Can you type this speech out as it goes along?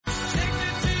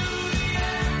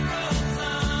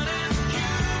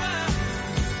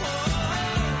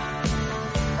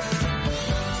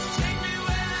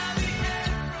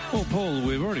Paul,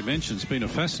 we've already mentioned it's been a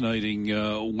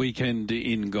fascinating weekend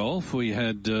in golf. We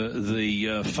had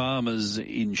the Farmers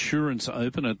Insurance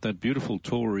Open at that beautiful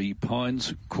Torrey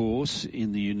Pines course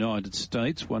in the United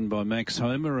States, won by Max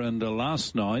Homer. And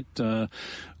last night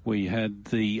we had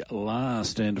the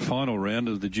last and final round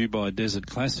of the Dubai Desert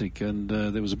Classic, and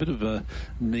there was a bit of a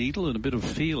needle and a bit of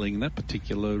feeling in that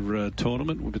particular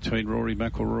tournament between Rory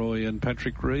McIlroy and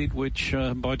Patrick Reed, which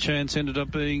by chance ended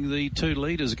up being the two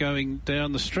leaders going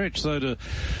down the stretch. So to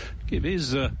give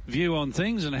his view on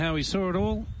things and how he saw it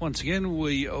all, once again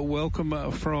we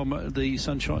welcome from the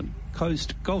Sunshine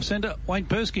Coast Golf Centre, Wayne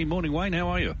Persky. Morning, Wayne. How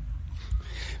are you?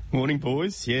 Morning,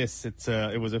 boys. Yes,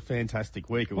 it was a fantastic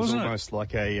week. It was almost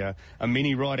like a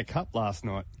mini Ryder Cup last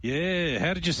night. Yeah,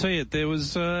 how did you see it? There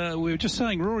was we were just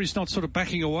saying Rory's not sort of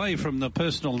backing away from the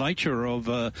personal nature of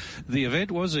the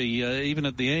event, was he? Even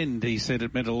at the end, he said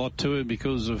it meant a lot to him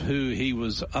because of who he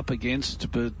was up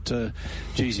against. But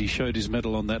geez, he showed his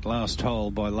mettle on that last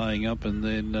hole by laying up and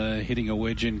then hitting a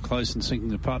wedge in close and sinking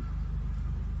the putt.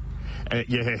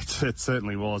 Yeah, it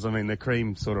certainly was. I mean, the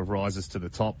cream sort of rises to the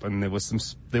top, and there was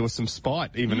some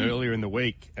spite even earlier in the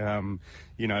week.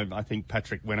 You know, I think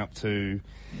Patrick went up to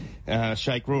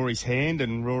shake Rory's hand,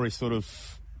 and Rory sort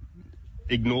of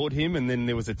ignored him, and then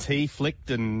there was a tee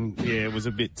flicked, and yeah, it was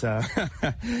a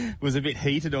bit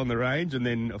heated on the range. And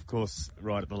then, of course,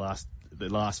 right at the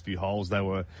last few holes, they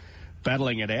were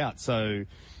battling it out. So,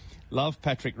 love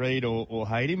Patrick Reed or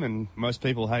hate him, and most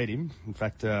people hate him. In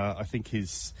fact, I think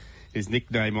his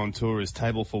nickname on tour is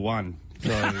Table for One. So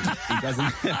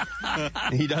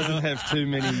he doesn't have too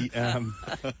many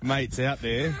mates out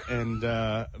there. And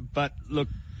but look,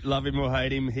 love him or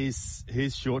hate him, his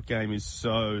short game is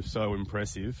so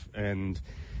impressive, and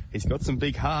he's got some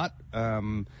big heart.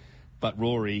 But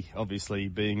Rory, obviously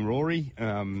being Rory,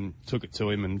 took it to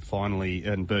him and finally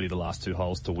birdied the last two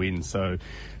holes to win. So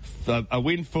a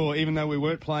win for, even though we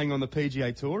weren't playing on the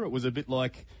PGA Tour, it was a bit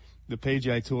like the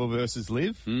PGA Tour versus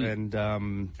Liv, and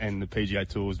the PGA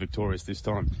Tour was victorious this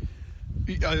time.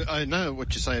 I know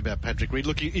what you say about Patrick Reed.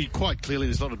 Look, he quite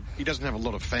clearly he doesn't have a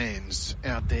lot of fans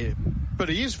out there, but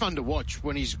he is fun to watch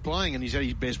when he's playing, and he's at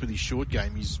his best with his short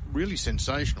game. He's really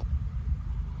sensational.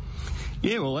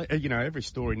 Yeah, well, you know, every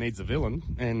story needs a villain,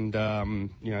 and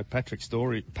you know, Patrick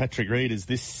Reed is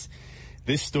this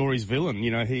story's villain.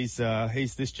 You know, he's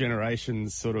this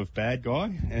generation's sort of bad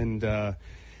guy, and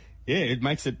yeah, it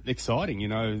makes it exciting. You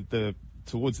know,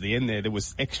 towards the end there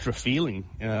was extra feeling.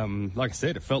 Like I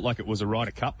said, it felt like it was a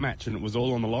Ryder Cup match and it was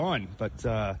all on the line. But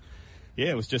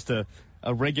yeah, it was just a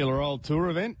regular old tour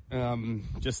event.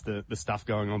 Just the stuff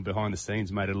going on behind the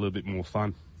scenes made it a little bit more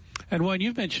fun. And Wayne,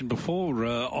 you've mentioned before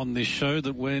on this show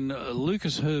that when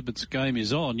Lucas Herbert's game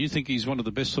is on, you think he's one of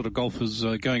the best sort of golfers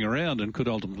going around and could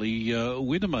ultimately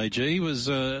win a major. He was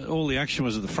all the action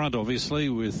was at the front, obviously,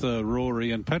 with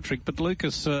Rory and Patrick, but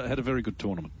Lucas had a very good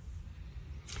tournament.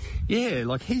 Yeah,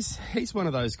 like he's one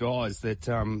of those guys that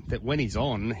that when he's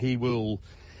on, he will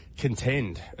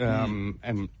contend.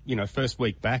 And you know, first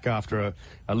week back after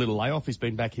a little layoff, he's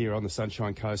been back here on the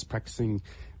Sunshine Coast practicing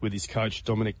with his coach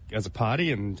Dominic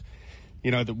Azzopardi, and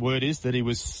you know, the word is that he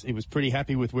was pretty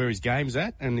happy with where his game's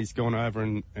at, and he's gone over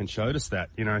and showed us that.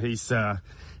 You know, he's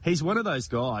one of those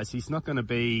guys. He's not going to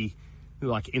be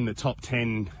like in the top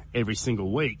 10 every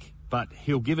single week, but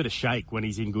he'll give it a shake when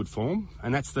he's in good form,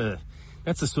 and that's the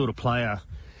sort of player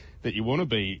that you want to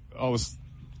be. I was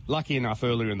lucky enough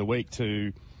earlier in the week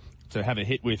to have a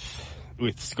hit with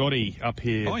Scotty up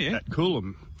here at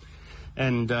Coolum,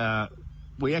 and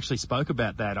we actually spoke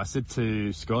about that. I said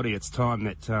to Scotty, it's time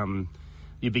that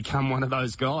you become one of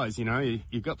those guys. You know,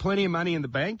 you've got plenty of money in the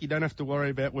bank. You don't have to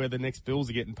worry about where the next bills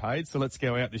are getting paid. So let's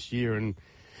go out this year and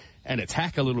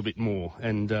attack a little bit more.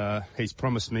 And he's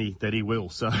promised me that he will.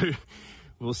 So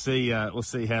we'll see how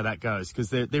that goes,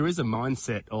 because there is a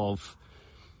mindset of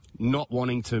not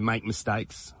wanting to make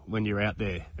mistakes when you're out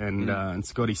there. And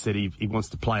Scotty said he wants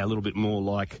to play a little bit more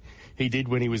like he did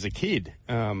when he was a kid,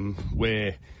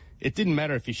 where it didn't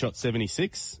matter if you shot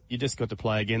 76, you just got to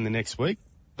play again the next week.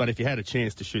 But if you had a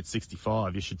chance to shoot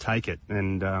 65, you should take it.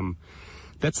 And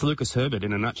that's Lucas Herbert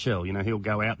in a nutshell. You know, he'll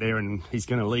go out there and he's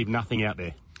going to leave nothing out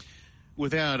there.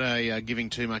 Without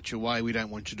giving too much away, we don't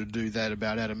want you to do that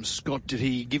about Adam Scott. Did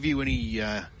he give you any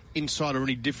insight or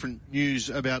any different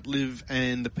news about Liv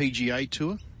and the PGA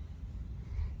Tour?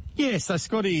 Yeah, so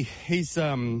Scotty, he's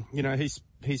gone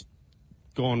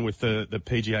with the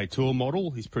PGA Tour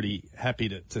model. He's pretty happy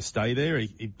to stay there.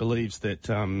 He believes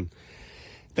that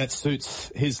that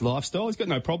suits his lifestyle. He's got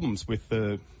no problems with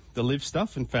the Liv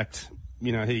stuff. In fact,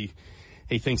 you know, he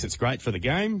thinks it's great for the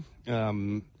game.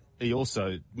 He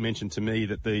also mentioned to me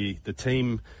that the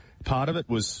team part of it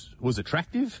was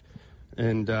attractive,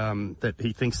 and that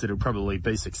he thinks that it'll probably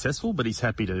be successful, but he's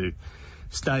happy to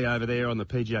stay over there on the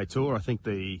PGA Tour. I think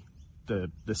the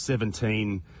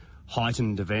 17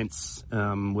 heightened events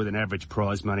with an average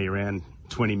prize money around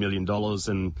 $20 million,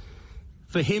 and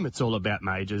for him it's all about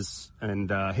majors,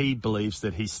 and he believes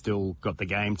that he's still got the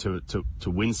game to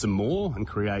win some more and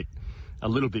create a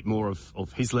little bit more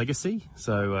of his legacy.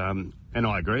 So, and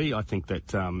I agree. I think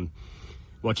that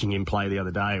watching him play the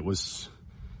other day,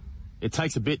 it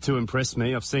takes a bit to impress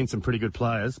me. I've seen some pretty good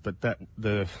players, but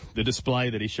the display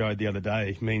that he showed the other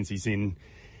day means he's in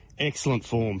excellent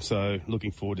form. So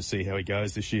looking forward to see how he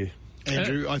goes this year.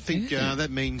 Andrew, I think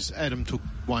that means Adam took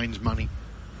Wayne's money.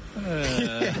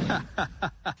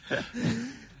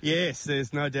 Yes,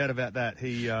 there's no doubt about that.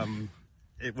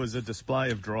 It was a display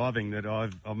of driving that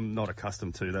I'm not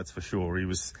accustomed to, that's for sure. He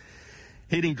was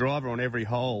hitting driver on every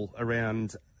hole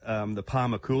around the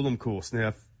Palmer Coolum course. Now,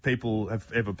 if people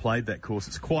have ever played that course,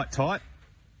 it's quite tight.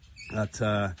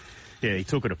 But, he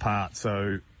took it apart.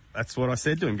 So that's what I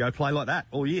said to him, go play like that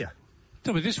all year.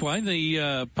 Tell me this way,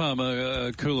 the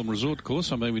Palmer Coolum Resort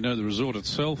course, I mean, we know the resort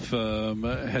itself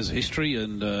has a history,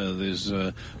 and there's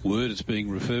word it's being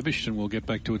refurbished and we'll get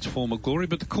back to its former glory,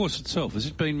 but the course itself, has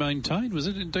it been maintained? Was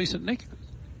it in decent nick?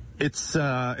 It's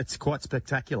quite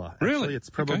spectacular. Really? Actually, it's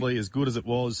probably as good as it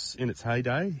was in its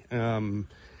heyday.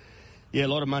 A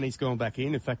lot of money's gone back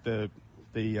in. In fact,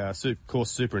 the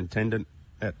course superintendent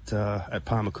at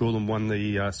Palmer Coolum won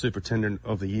the Superintendent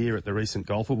of the Year at the recent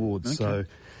Golf Awards. Okay. So,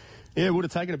 yeah, it would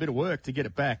have taken a bit of work to get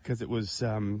it back because it was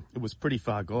pretty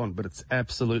far gone, but it's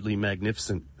absolutely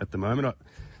magnificent at the moment.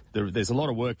 There's a lot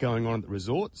of work going on at the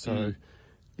resort, so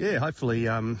hopefully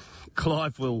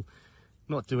Clive will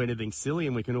not do anything silly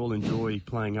and we can all enjoy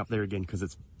playing up there again because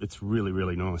it's really,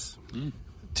 really nice.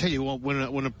 Tell you what,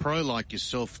 when a pro like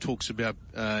yourself talks about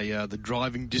the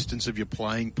driving distance of your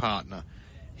playing partner,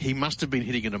 he must have been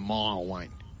hitting it a mile,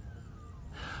 Wayne.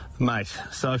 Mate,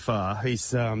 so far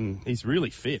he's really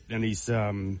fit, and he's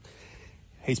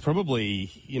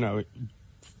probably,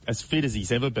 as fit as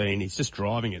he's ever been. He's just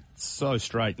driving it so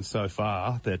straight and so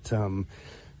far that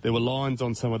there were lines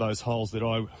on some of those holes that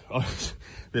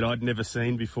I'd never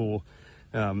seen before.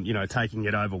 Taking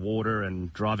it over water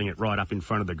and driving it right up in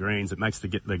front of the greens. It makes the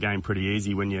game pretty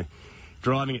easy when you're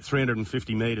driving it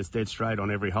 350 metres dead straight on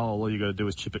every hole. All you got to do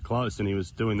is chip it close, and he was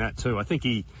doing that too. I think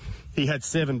he had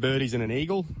 7 birdies and an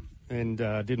eagle, and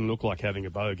didn't look like having a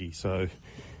bogey. So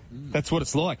that's what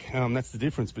it's like. That's the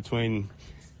difference between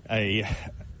a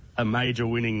major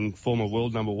winning former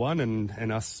world number one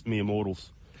and us mere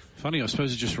mortals. Funny, I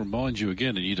suppose it just reminds you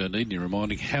again, and you don't need any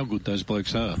reminding, how good those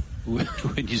blokes are when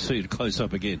you see it close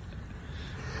up again.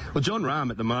 Well, Jon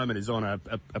Rahm at the moment is on a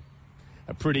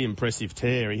pretty impressive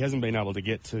tear. He hasn't been able to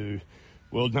get to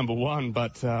world number one,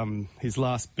 but his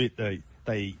last bit,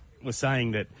 they were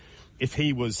saying that if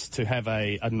he was to have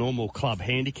a normal club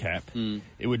handicap,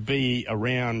 it would be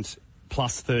around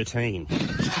plus 13.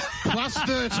 Plus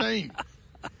 13?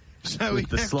 So with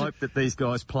the slope that these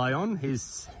guys play on,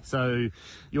 so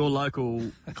your local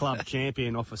club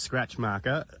champion off a scratch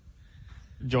marker,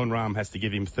 Jon Rahm has to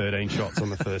give him 13 shots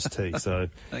on the first tee. So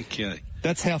okay,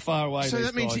 that's how far away. So these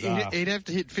that means guys are. He'd have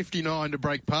to hit 59 to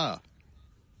break par.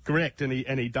 Correct, and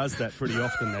he does that pretty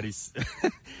often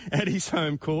at his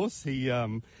home course. He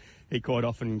quite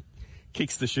often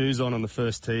kicks the shoes on the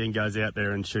first tee and goes out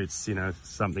there and shoots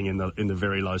something in the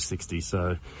very low 60s.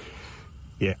 So.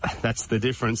 Yeah, that's the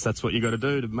difference. That's what you got to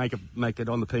do to make it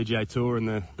on the PGA Tour and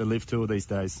the LIV Tour these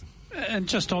days. And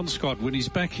just on Scott, when he's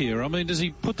back here, I mean, does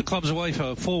he put the clubs away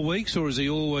for 4 weeks, or is he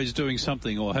always doing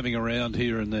something or having a round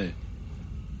here and there?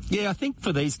 Yeah, I think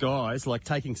for these guys, like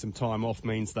taking some time off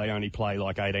means they only play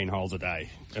like 18 holes a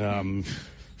day.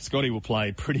 Scotty will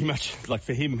play pretty much, like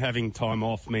for him having time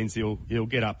off means he'll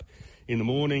get up in the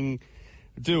morning,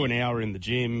 do an hour in the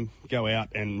gym, go out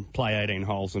and play 18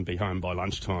 holes and be home by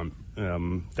lunchtime.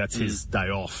 That's his day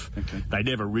off. Okay. They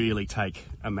never really take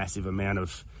a massive amount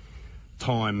of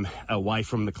time away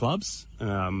from the clubs,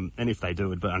 and if they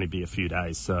do, it'd only be a few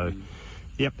days. So,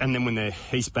 yep. And then when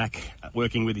he's back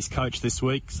working with his coach this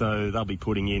week, so they'll be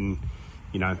putting in,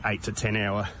 8 to 10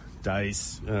 hour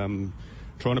days,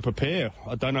 trying to prepare.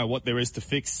 I don't know what there is to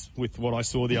fix with what I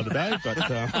saw the other day, but...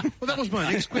 Well, that was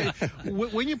my next question.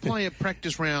 When you play a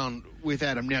practice round with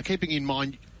Adam, now keeping in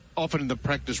mind, often the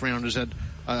practice round is at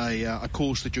a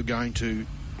course that you're going to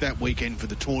that weekend for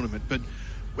the tournament, but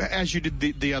as you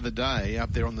did the other day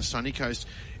up there on the sunny coast,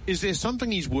 is there something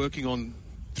he's working on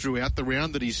throughout the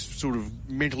round that he's sort of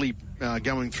mentally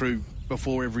going through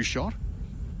before every shot?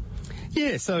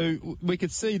 Yeah, so we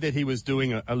could see that he was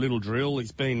doing a little drill.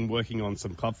 He's been working on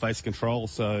some club face control,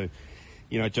 so,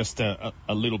 just a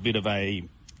little bit of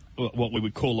what we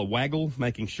would call a waggle,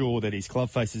 making sure that his club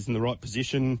face is in the right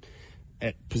position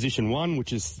at position 1,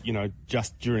 which is,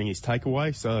 just during his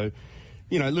takeaway. So,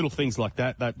 little things like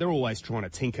that they're always trying to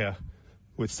tinker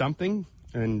with something.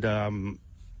 And,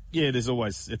 there's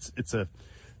always, it's a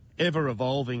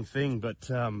ever-evolving thing, but,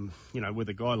 with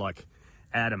a guy like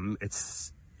Adam,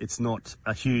 it's not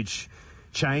a huge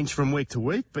change from week to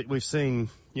week, but we've seen,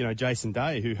 Jason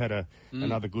Day, who had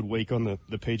another good week on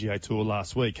the PGA Tour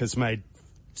last week, has made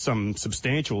some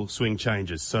substantial swing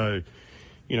changes. So,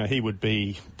 he would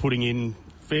be putting in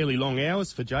fairly long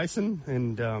hours for Jason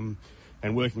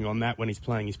and working on that when he's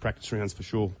playing his practice rounds for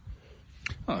sure.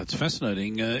 Oh, it's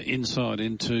fascinating insight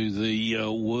into the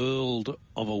world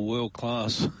of a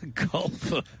world-class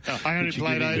golfer. I only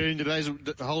played 18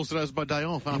 holes today. Was my day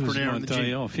off after an hour in the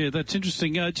gym. Off. Yeah, that's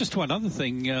interesting. Just one other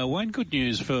thing, Wayne, good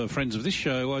news for friends of this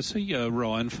show. I see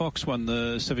Ryan Fox won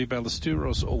the Seve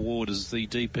Ballesteros Award as the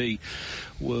DP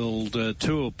World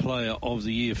Tour Player of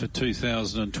the Year for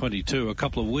 2022. A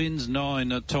couple of wins,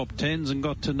 9 top 10s, and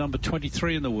got to number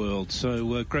 23 in the world.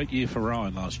 So great year for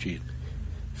Ryan last year.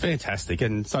 Fantastic,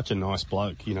 and such a nice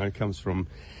bloke, comes from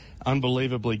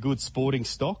unbelievably good sporting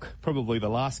stock. Probably the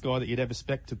last guy that you'd ever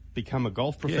expect to become a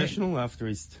golf professional after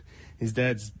his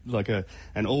dad's like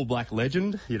an all-black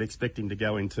legend. You'd expect him to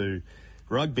go into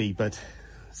rugby, but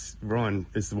Ryan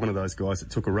is one of those guys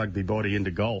that took a rugby body into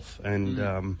golf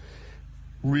and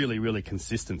really, really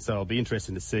consistent. So I'll be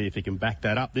interested to see if he can back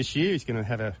that up this year. He's going to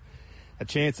have a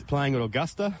chance at playing at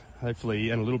Augusta, hopefully,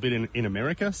 and a little bit in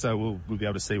America, so we'll be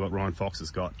able to see what Ryan Fox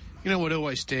has got. What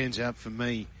always stands out for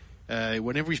me,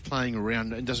 whenever he's playing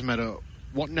around, it doesn't matter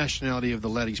what nationality of the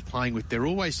lad he's playing with, they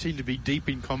always seem to be deep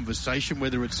in conversation,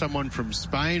 whether it's someone from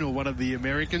Spain or one of the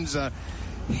Americans.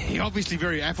 He's obviously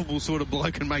very affable sort of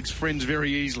bloke and makes friends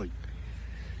very easily.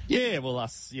 Yeah, well,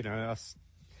 us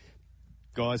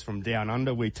guys from down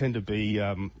under, we tend to be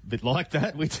a bit like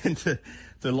that. We tend to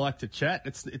like to chat.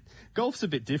 Golf's a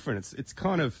bit different. It's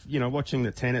kind of, watching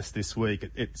the tennis this week,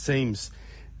 it seems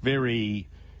very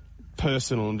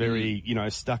personal and very,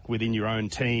 stuck within your own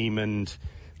team, and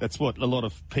that's what a lot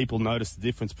of people notice the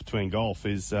difference between golf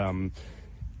is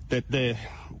that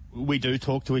we do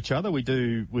talk to each other. We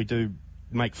do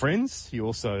make friends.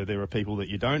 There are people that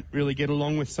you don't really get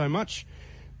along with so much.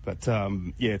 But,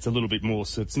 it's a little bit more,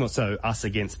 so it's not so us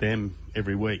against them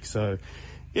every week. So,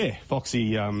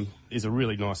 Foxy is a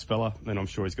really nice fella, and I'm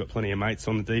sure he's got plenty of mates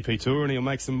on the DP Tour, and he'll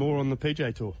make some more on the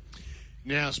PGA Tour.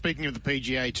 Now, speaking of the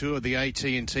PGA Tour, the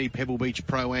AT&T Pebble Beach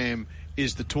Pro-Am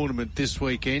is the tournament this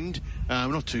weekend.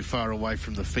 Not too far away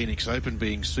from the Phoenix Open,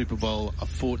 being Super Bowl a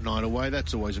fortnight away.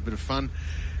 That's always a bit of fun.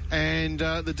 And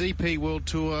the DP World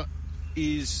Tour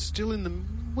is still in the...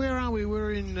 Where are we?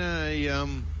 We're in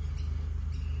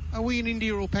Are we in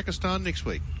India or Pakistan next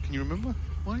week? Can you remember,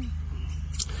 Wayne?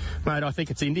 Mate, I think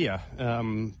it's India.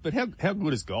 But how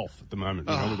good is golf at the moment?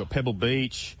 We've got Pebble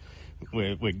Beach.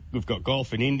 We've got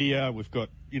golf in India. We've got,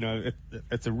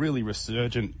 it's a really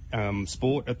resurgent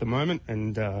sport at the moment.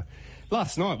 And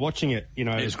last night watching it,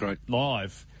 it's great.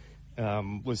 Live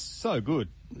was so good.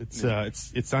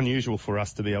 It's unusual for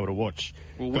us to be able to watch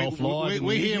golf live.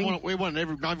 We want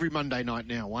every Monday night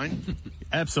now, Wayne.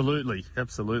 Absolutely.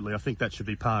 I think that should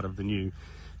be part of the new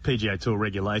PGA Tour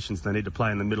regulations. They need to play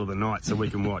in the middle of the night so we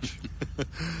can watch.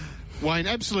 Wayne,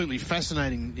 absolutely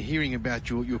fascinating hearing about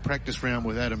your practice round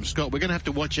with Adam Scott. We're going to have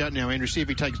to watch out now, Andrew, see if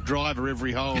he takes driver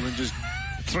every hole and just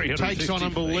takes on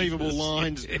unbelievable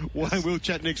lines. Wayne, we'll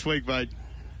chat next week, mate.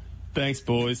 Thanks,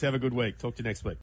 boys. Have a good week. Talk to you next week.